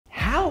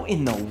how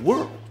in the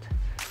world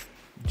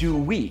do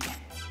we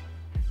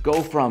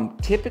go from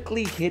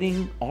typically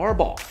hitting our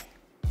ball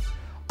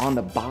on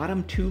the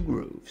bottom two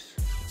grooves,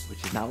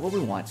 which is not what we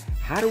want,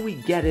 how do we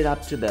get it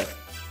up to the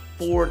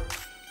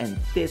fourth and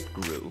fifth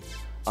groove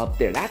up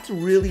there? That's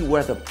really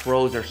where the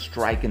pros are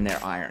striking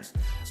their irons,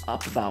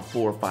 up about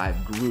 4 or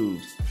 5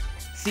 grooves.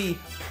 See,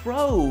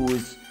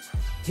 pros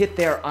hit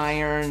their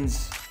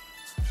irons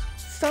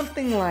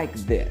something like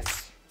this.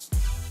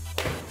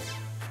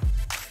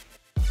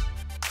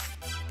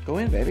 Go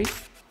in, baby.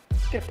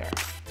 Get there.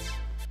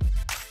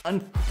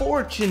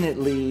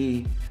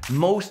 Unfortunately,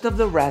 most of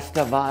the rest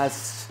of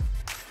us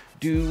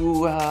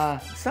do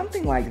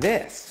something like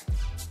this.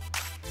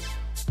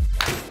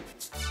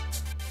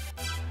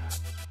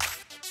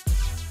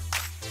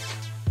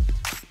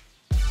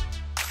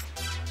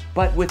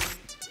 But with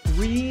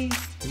 3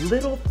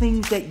 little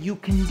things that you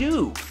can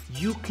do,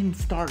 you can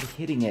start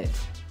hitting it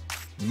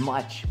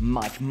much,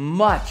 much,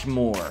 much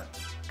more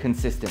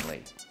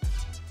consistently.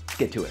 Let's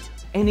get to it.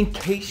 And in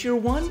case you're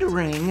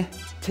wondering,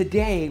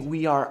 today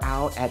we are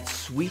out at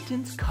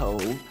Sweetens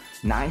Cove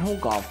 9-hole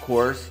golf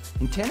course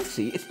in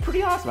Tennessee. It's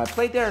pretty awesome. I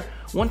played there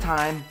one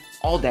time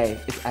all day.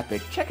 It's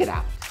epic. Check it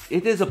out.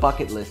 It is a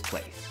bucket list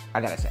place,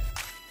 I gotta say.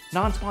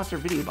 Non-sponsored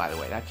video, by the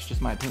way. That's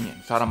just my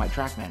opinion. Saw it on my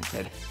TrackMan and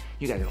said,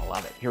 you guys are gonna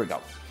love it. Here we go.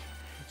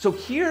 So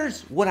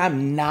here's what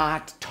I'm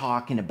not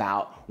talking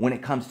about when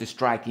it comes to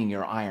striking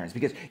your irons,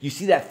 because you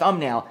see that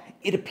thumbnail,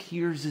 it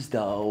appears as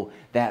though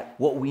that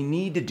what we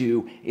need to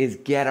do is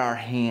get our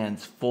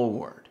hands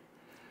forward.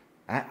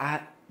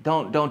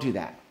 Don't do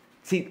that.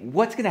 See,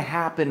 what's gonna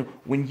happen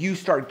when you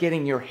start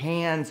getting your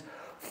hands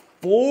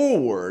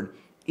forward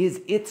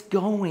is it's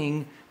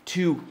going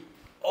to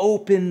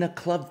open the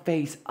club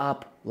face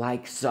up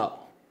like so.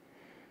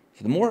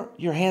 So the more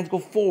your hands go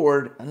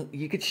forward,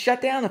 you could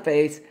shut down the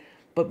face,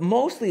 but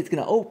mostly it's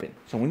gonna open.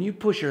 So when you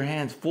push your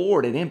hands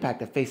forward at impact,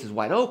 the face is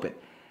wide open.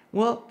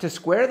 Well, to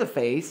square the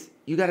face,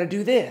 you gotta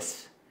do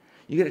this.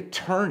 You gotta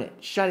turn it,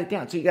 shut it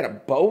down. So you gotta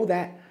bow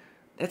that.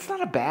 That's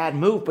not a bad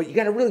move, but you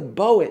gotta really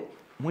bow it.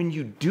 When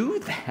you do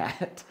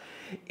that,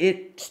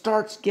 it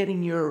starts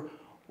getting your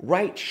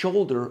right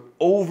shoulder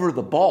over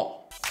the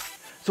ball.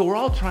 So we're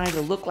all trying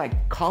to look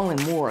like Colin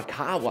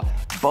Morikawa,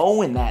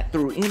 bowing that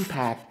through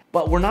impact,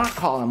 but we're not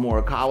Colin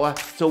Morikawa,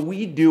 so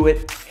we do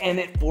it and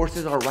it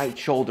forces our right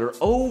shoulder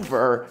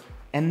over,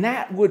 and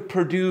that would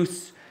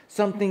produce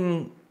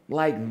something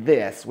like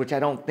this, which I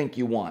don't think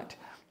you want.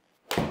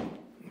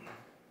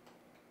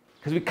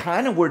 Because we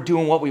kind of were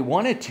doing what we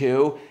wanted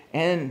to,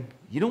 and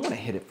you don't want to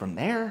hit it from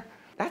there.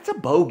 That's a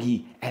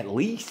bogey at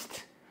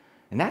least.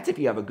 And that's if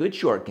you have a good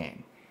short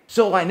game.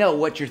 So I know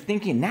what you're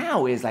thinking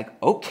now is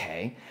like,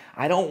 okay,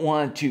 I don't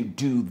want to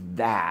do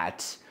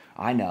that.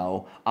 I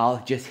know,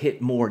 I'll just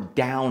hit more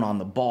down on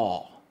the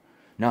ball.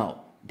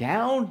 No,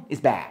 down is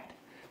bad.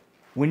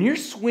 When you're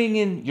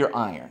swinging your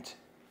irons,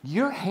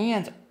 your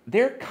hands,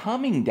 they're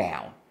coming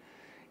down.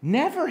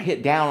 Never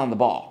hit down on the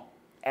ball,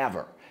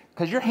 ever,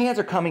 because your hands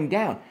are coming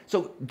down.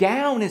 So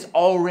down is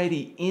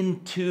already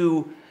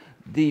into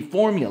the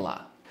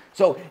formula.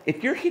 So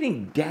if you're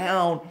hitting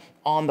down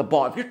on the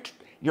ball, if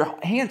your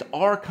hands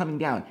are coming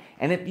down,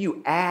 and if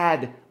you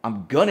add,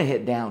 I'm gonna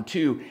hit down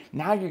too,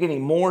 now you're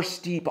getting more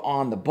steep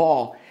on the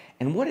ball.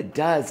 And what it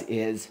does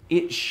is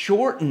it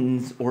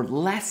shortens or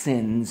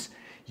lessens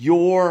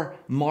your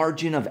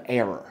margin of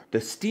error.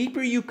 The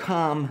steeper you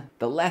come,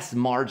 the less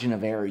margin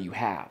of error you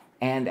have.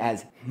 And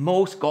as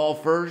most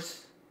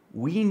golfers,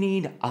 we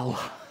need a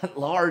lot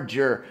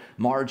larger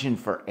margin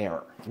for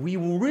error. We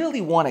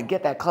really want to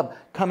get that club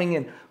coming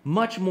in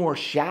much more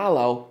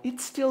shallow.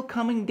 It's still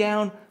coming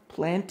down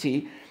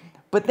plenty,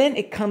 but then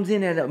it comes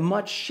in at a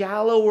much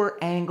shallower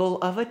angle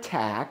of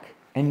attack.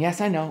 And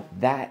yes, I know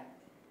that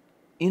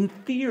in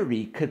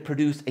theory could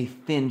produce a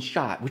thin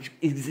shot, which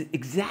is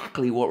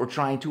exactly what we're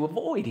trying to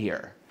avoid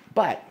here.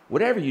 But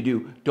whatever you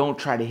do, don't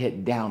try to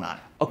hit down on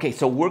it. Okay,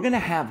 so we're gonna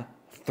have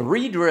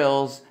 3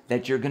 drills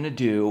that you're gonna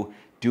do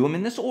them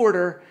in this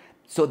order,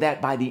 so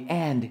that by the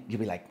end, you'll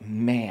be like,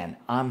 man,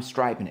 I'm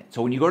striping it.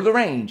 So when you go to the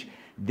range,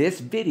 this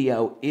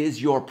video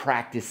is your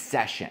practice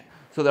session.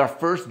 So our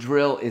first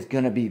drill is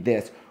gonna be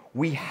this.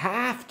 We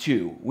have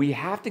to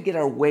get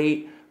our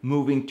weight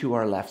moving to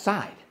our left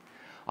side.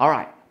 All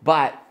right,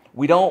 but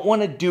we don't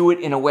wanna do it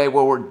in a way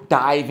where we're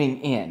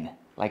diving in,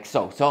 like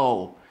so.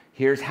 So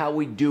here's how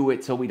we do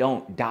it so we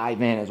don't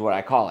dive in, is what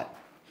I call it.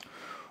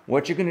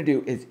 What you're gonna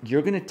do is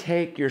you're gonna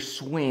take your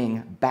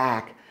swing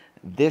back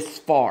this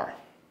far.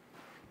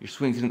 Your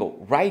swing's gonna go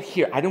right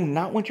here. I do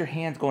not want your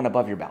hands going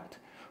above your belt,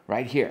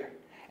 right here.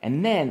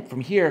 And then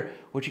from here,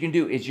 what you can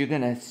do is you're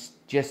gonna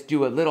just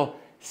do a little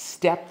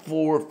step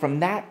forward from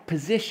that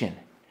position.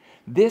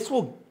 This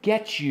will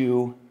get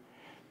you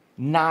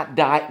not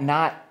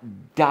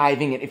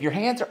diving in. If your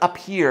hands are up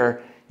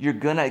here, you're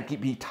gonna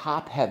be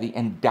top heavy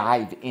and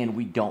dive in.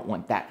 We don't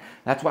want that.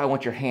 That's why I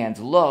want your hands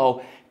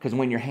low, because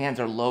when your hands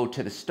are low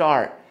to the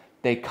start,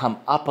 they come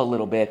up a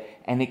little bit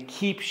and it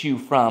keeps you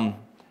from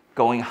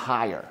going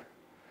higher.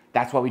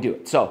 That's why we do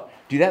it. So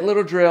do that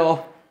little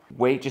drill,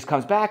 weight just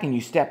comes back and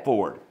you step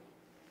forward.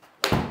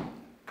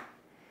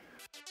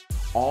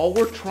 All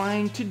we're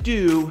trying to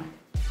do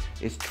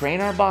is train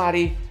our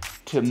body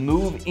to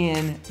move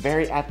in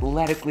very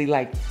athletically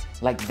like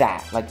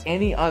that, like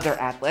any other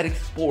athletic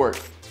sport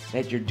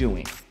that you're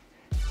doing.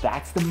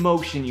 That's the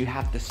motion you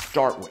have to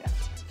start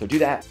with. So do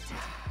that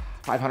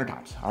 500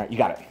 times. All right, you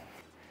got it.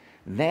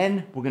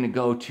 Then we're gonna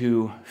go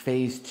to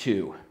phase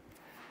 2.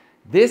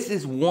 This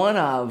is one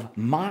of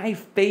my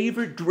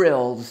favorite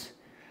drills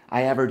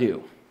I ever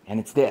do, and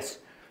it's this.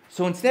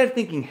 So instead of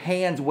thinking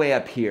hands way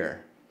up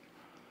here,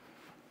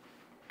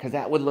 because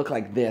that would look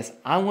like this,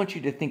 I want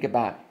you to think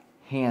about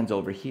hands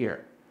over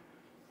here,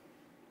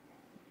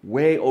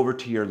 way over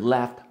to your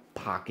left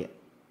pocket.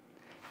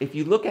 If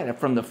you look at it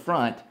from the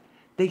front,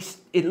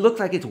 it looks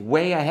like it's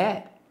way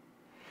ahead.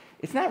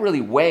 It's not really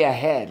way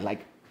ahead.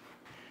 Like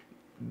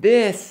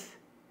this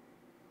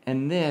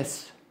and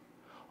this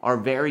are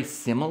very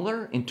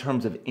similar in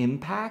terms of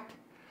impact,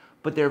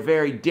 but they're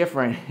very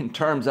different in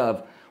terms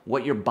of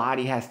what your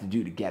body has to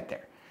do to get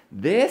there.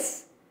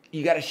 This,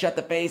 you got to shut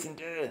the face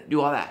and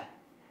do all that.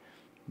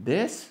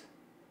 This,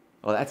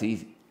 oh, that's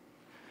easy.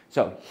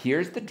 So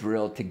here's the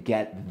drill to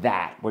get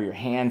that, where your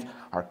hands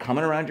are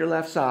coming around your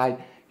left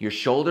side, your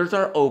shoulders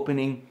are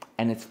opening,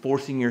 and it's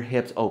forcing your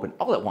hips open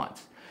all at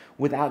once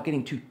without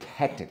getting too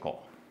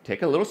technical.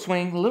 Take a little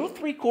swing, a little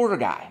 3/4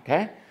 guy,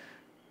 okay?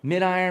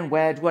 Mid-iron,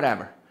 wedge,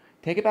 whatever.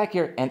 Take it back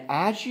here, and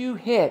as you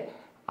hit,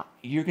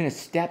 you're gonna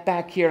step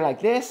back here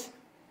like this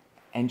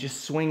and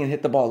just swing and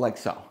hit the ball like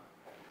so.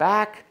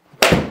 Back,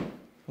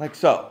 like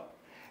so.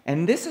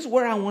 And this is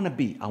where I wanna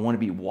be. I wanna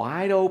be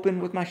wide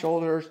open with my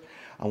shoulders.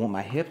 I want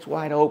my hips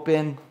wide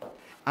open.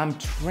 I'm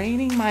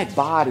training my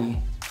body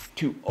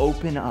to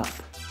open up.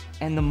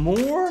 And the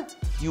more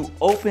you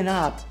open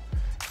up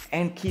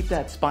and keep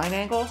that spine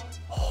angle,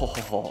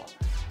 oh,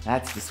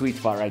 that's the sweet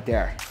spot right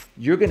there.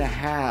 You're gonna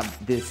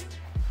have this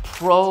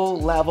pro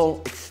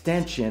level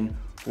extension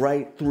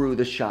right through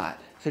the shot.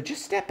 So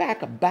just step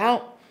back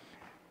about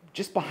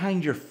just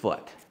behind your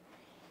foot.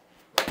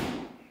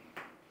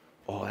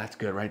 Oh, that's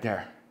good right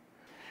there.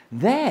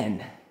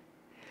 Then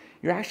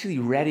you're actually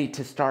ready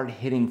to start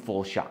hitting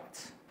full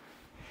shots.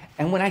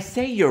 And when I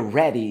say you're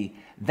ready,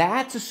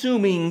 that's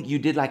assuming you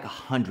did like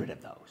 100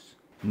 of those.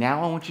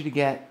 Now I want you to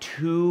get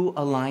 2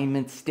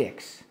 alignment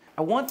sticks.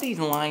 I want these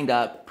lined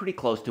up pretty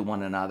close to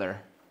one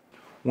another.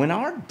 When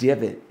our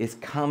divot is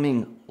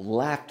coming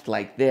left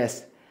like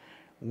this,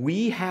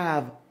 we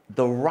have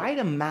the right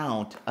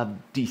amount of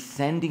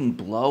descending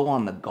blow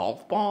on the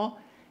golf ball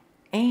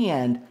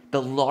and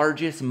the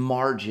largest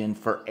margin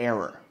for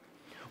error.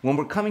 When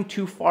we're coming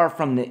too far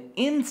from the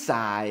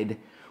inside,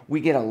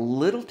 we get a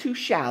little too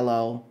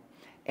shallow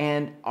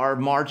and our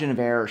margin of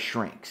error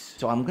shrinks.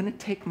 So I'm gonna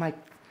take my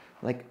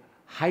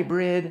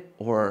hybrid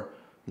or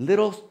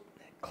little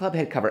club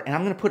head cover and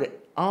I'm gonna put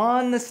it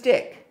on the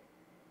stick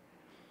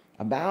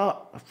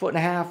about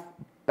 1.5 feet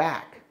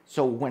back.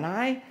 So when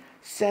I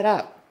set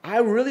up, I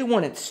really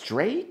want it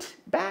straight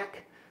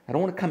back. I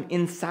don't want to come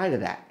inside of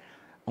that.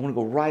 I want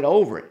to go right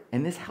over it.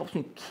 And this helps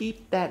me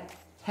keep that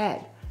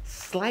head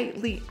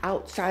slightly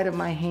outside of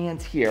my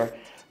hands here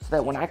so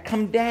that when I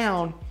come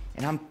down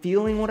and I'm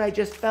feeling what I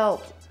just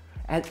felt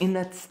in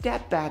that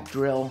step back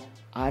drill,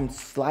 I'm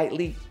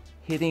slightly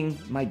hitting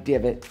my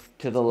divot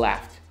to the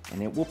left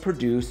and it will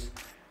produce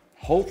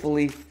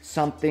hopefully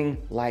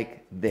something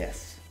like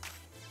this.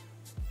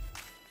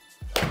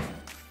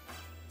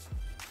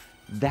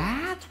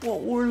 That's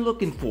what we're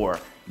looking for.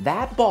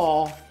 That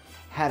ball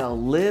had a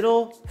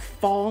little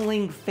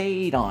falling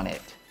fade on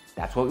it.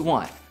 That's what we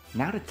want.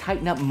 Now to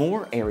tighten up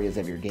more areas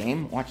of your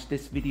game, watch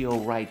this video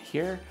right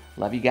here.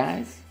 Love you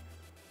guys.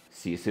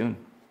 See you soon.